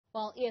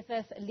Well,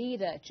 EFF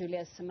leader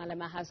Julius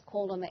Malema has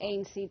called on the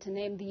ANC to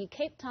name the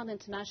Cape Town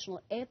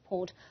International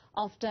Airport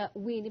after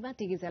Winnie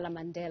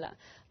Madikizela-Mandela.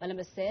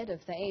 Malema said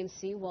if the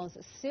ANC was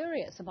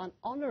serious about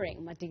honouring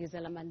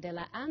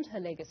Madikizela-Mandela and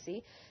her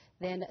legacy,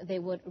 then they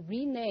would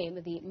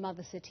rename the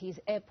mother city's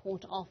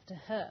airport after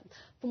her.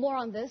 For more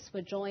on this,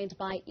 we're joined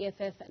by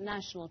EFF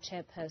National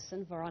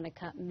Chairperson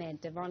Veronica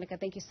Mente. Veronica,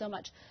 thank you so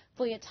much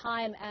for your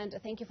time and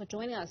thank you for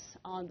joining us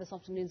on this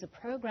afternoon's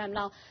program.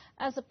 Now,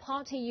 as a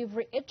party, you've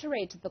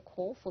reiterated the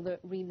call for the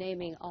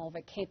renaming of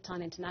a Cape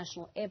Town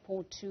International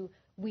Airport to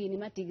Winnie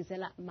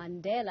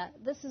Madikizela-Mandela.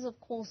 This is,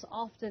 of course,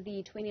 after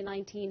the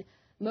 2019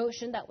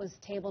 motion that was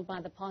tabled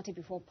by the party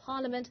before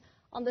Parliament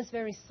on this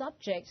very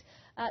subject.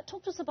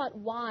 Talk to us about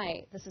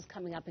why this is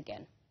coming up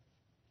again.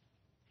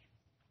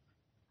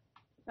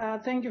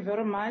 Thank you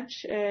very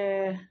much.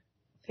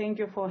 Thank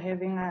you for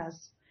having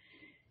us.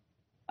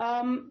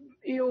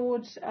 You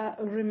would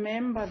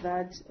remember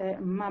that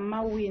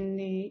Mama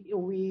Winnie,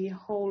 we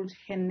hold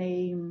her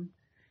name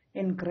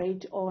in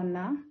great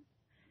honor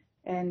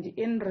and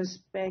in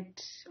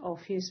respect of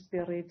his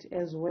spirit,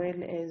 as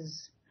well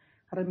as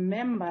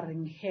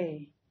remembering her.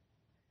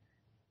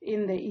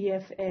 In the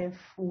EFF,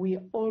 we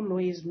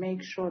always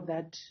make sure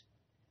that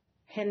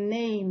her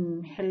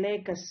name, her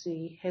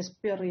legacy, her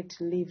spirit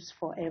lives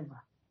forever.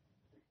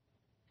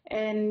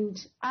 And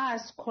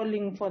us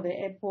calling for the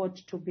airport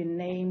to be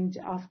named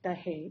after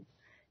her,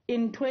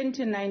 in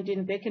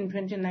 2019, back in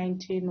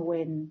 2019,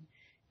 when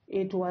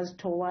it was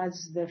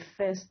towards the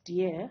first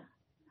year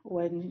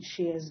when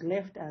she has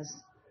left us,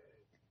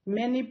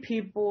 many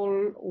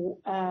people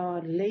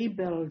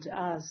labeled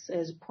us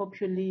as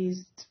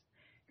populists,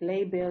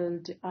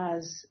 labeled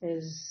us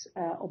as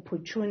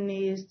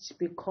opportunists,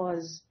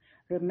 because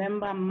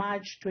remember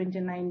March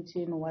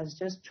 2019 was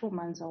just 2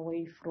 months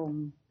away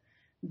from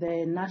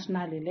the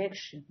national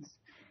elections,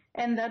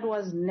 and that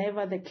was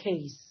never the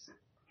case.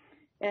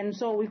 And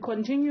so we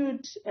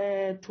continued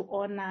to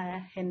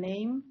honor her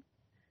name,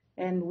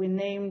 and we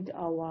named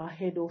our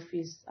head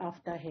office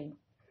after her.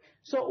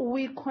 So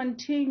we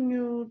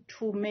continue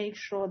to make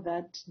sure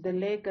that the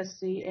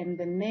legacy and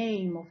the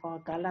name of our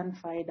gallant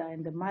fighter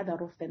and the mother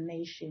of the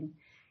nation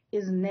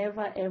is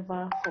never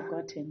ever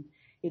forgotten.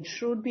 It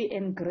should be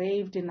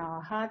engraved in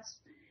our hearts.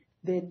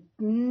 The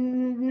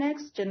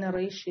next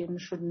generation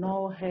should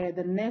know her.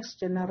 The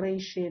next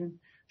generation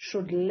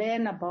should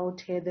learn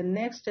about her. The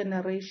next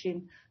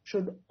generation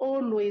should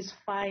always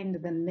find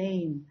the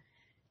name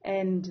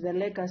and the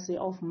legacy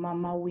of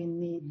Mama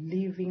Winnie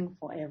living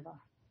forever.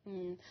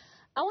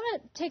 I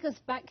want to take us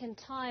back in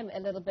time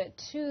a little bit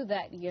to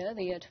that year,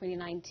 the year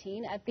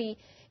 2019, at the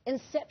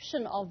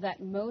inception of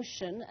that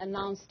motion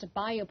announced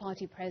by your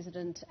party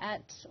president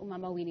at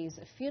Mama Winnie's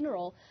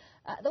funeral.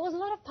 There was a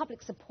lot of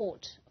public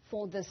support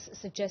for this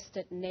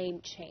suggested name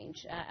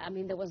change. I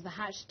mean, there was the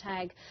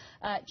hashtag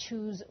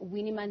Choose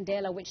Winnie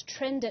Mandela, which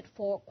trended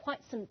for quite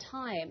some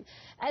time.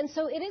 And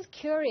so it is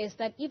curious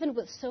that even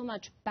with so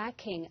much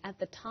backing at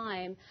the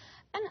time,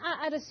 and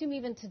I'd assume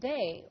even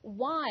today,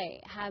 why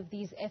have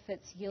these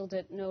efforts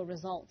yielded no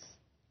results?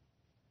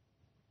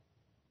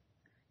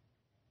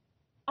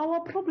 Our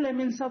problem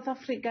in South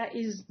Africa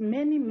is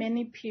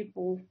many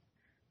people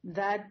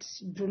that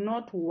do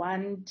not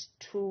want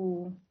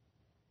to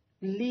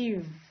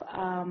live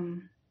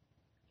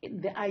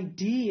the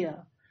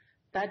idea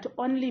that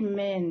only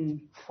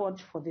men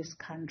fought for this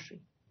country.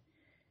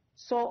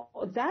 So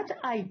that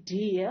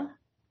idea,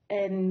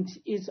 and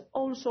is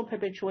also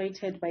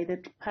perpetuated by the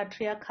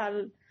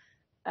patriarchal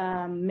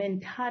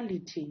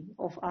mentality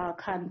of our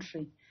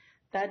country,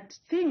 that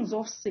things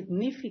of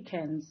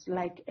significance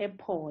like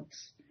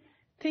airports,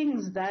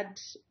 things that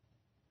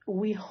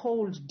we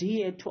hold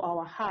dear to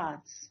our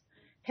hearts,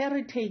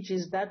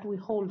 heritages that we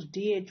hold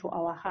dear to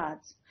our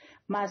hearts,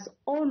 must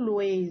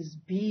always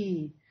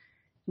be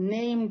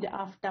named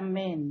after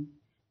men.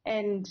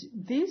 And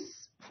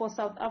this, for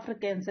South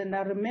Africans, and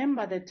I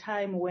remember the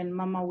time when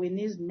Mama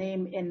Winnie's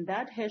name and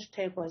that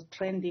hashtag was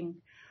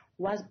trending,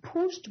 was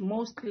pushed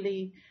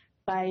mostly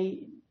by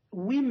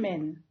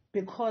women,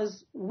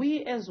 because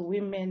we as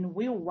women,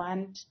 we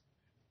want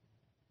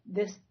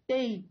the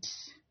state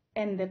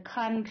and the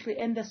country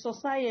and the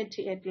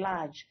society at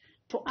large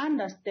to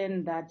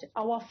understand that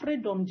our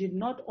freedom did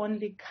not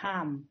only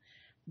come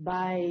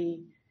by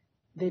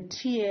the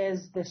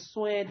tears, the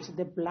sweat,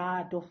 the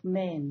blood of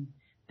men.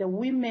 The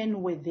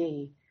women were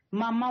there.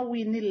 Mama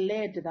Winnie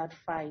led that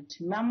fight.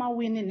 Mama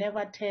Winnie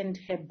never turned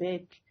her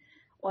back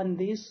on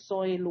this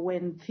soil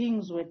when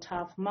things were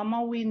tough.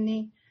 Mama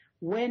Winnie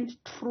went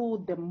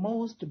through the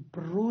most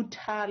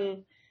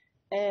brutal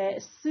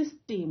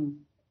system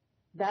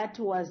that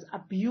was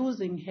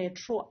abusing her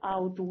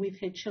throughout with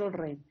her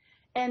children.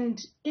 And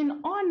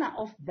in honor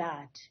of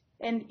that,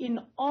 and in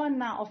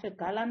honor of a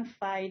gallant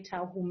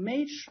fighter who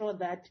made sure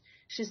that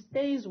she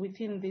stays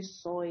within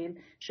this soil,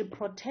 she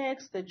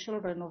protects the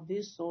children of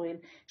this soil.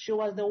 She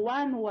was the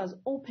one who was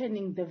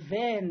opening the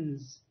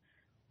veins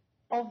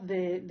of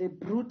the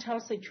brutal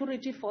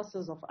security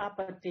forces of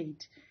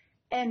apartheid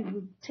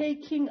and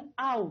taking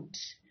out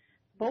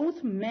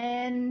both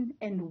men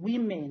and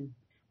women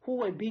who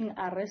were being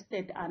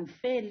arrested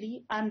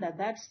unfairly under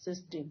that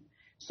system.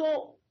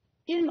 So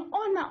in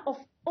honor of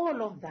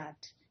all of that,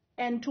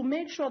 and to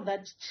make sure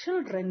that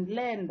children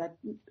learn that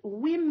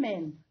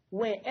women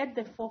were at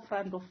the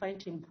forefront of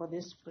fighting for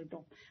this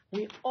freedom,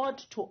 we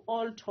ought to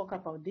all talk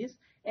about this,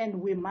 and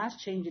we must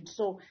change it.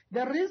 So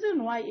the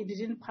reason why it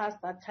didn't pass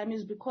that time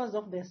is because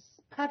of this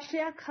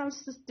patriarchal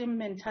system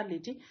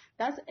mentality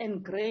that's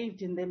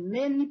engraved in the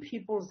many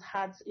people's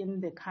hearts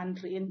in the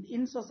country,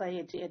 in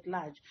society at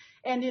large.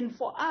 And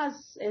for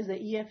us as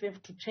the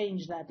EFF to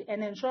change that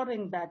and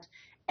ensuring that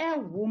a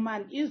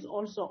woman is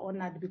also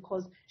honored,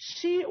 because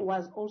she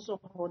was also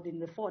holding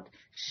the fort.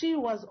 She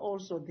was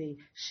also there.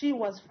 She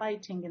was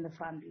fighting in the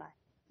front line.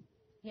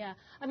 Yeah,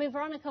 I mean,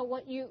 Veronica,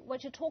 what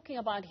you're talking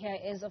about here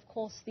is, of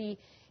course, the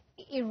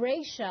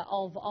erasure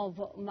of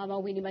Mama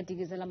Winnie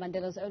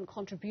Madikizela-Mandela's own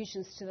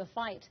contributions to the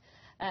fight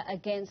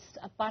against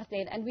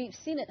apartheid. And we've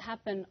seen it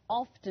happen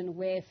often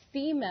where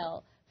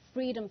female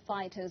freedom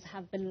fighters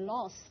have been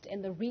lost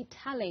in the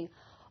retelling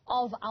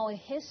of our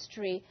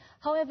history.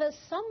 However,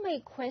 some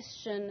may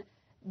question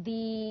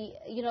the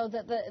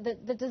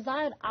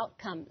desired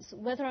outcomes,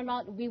 whether or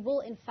not we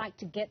will in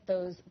fact get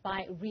those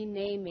by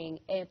renaming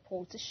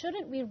airports.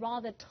 Shouldn't we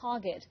rather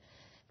target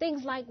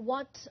things like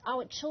what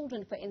our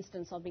children, for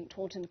instance, are being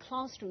taught in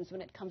classrooms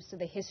when it comes to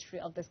the history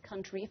of this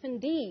country, if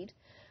indeed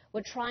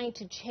we're trying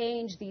to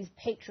change these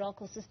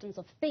patriarchal systems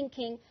of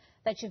thinking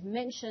that you've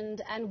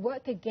mentioned and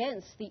work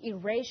against the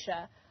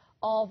erasure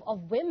of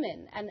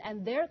women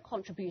and their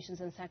contributions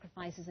and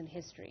sacrifices in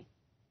history?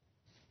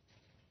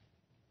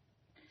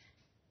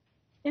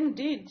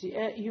 Indeed,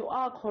 you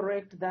are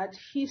correct that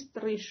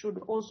history should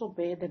also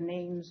bear the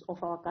names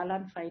of our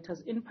gallant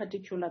fighters, in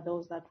particular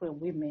those that were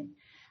women.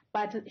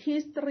 But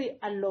history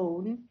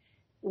alone,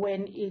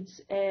 when it's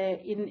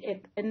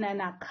in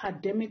an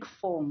academic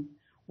form,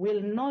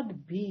 will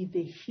not be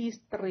the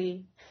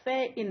history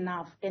fair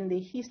enough and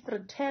the history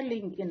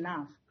telling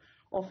enough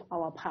of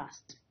our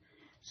past.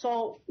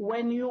 So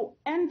when you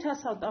enter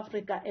South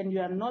Africa and you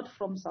are not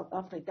from South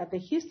Africa, the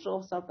history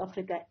of South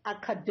Africa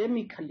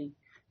academically,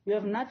 you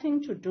have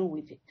nothing to do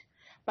with it.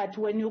 But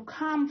when you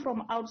come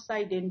from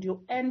outside and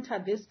you enter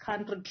this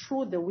country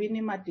through the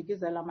Winnie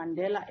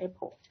Madikizela-Mandela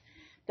airport,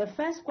 the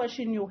first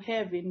question you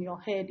have in your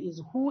head is,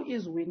 who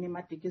is Winnie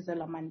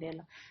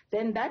Madikizela-Mandela?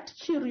 Then that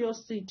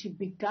curiosity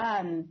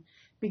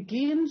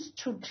begins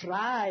to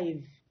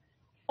drive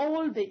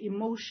all the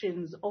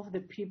emotions of the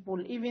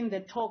people. Even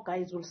the tour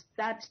guides will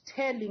start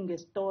telling a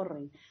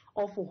story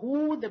of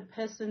who the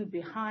person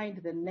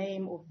behind the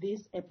name of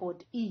this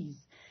airport is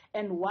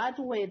and what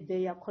were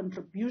their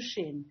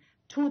contribution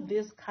to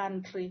this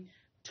country,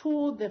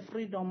 to the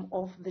freedom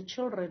of the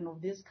children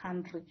of this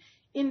country.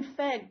 In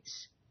fact,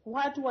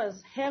 what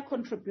was her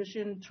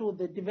contribution to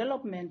the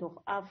development of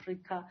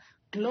Africa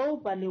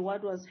globally?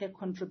 What was her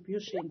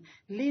contribution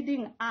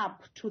leading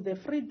up to the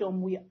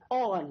freedom we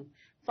all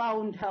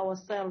found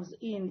ourselves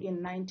in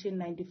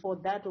 1994,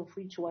 that of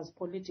which was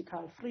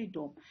political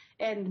freedom,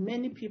 and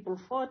many people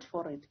fought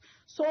for it.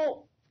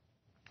 So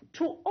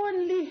to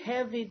only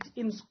have it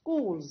in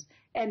schools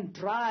and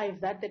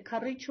drive that the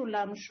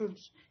curriculum should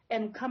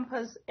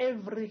encompass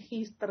every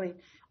history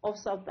of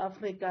South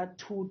Africa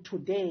to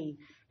today,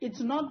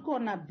 it's not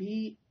going to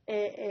be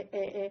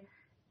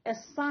a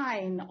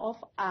sign of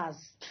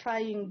us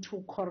trying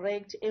to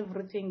correct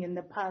everything in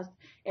the past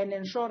and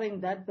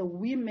ensuring that the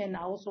women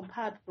are also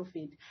part of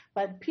it.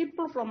 But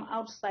people from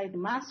outside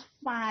must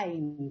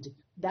find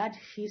that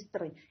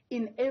history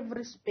in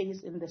every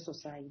space in the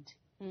society.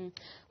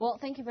 Well,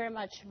 thank you very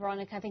much,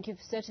 Veronica. I think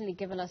you've certainly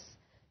given us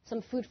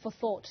some food for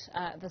thought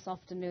this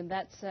afternoon.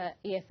 That's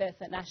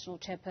EFF National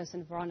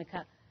Chairperson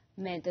Veronica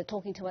Mente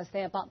talking to us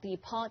there about the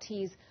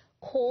party's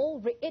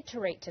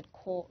reiterated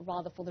call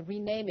for the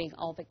renaming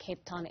of the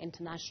Cape Town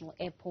International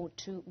Airport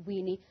to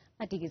Winnie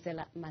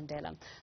Madikizela-Mandela.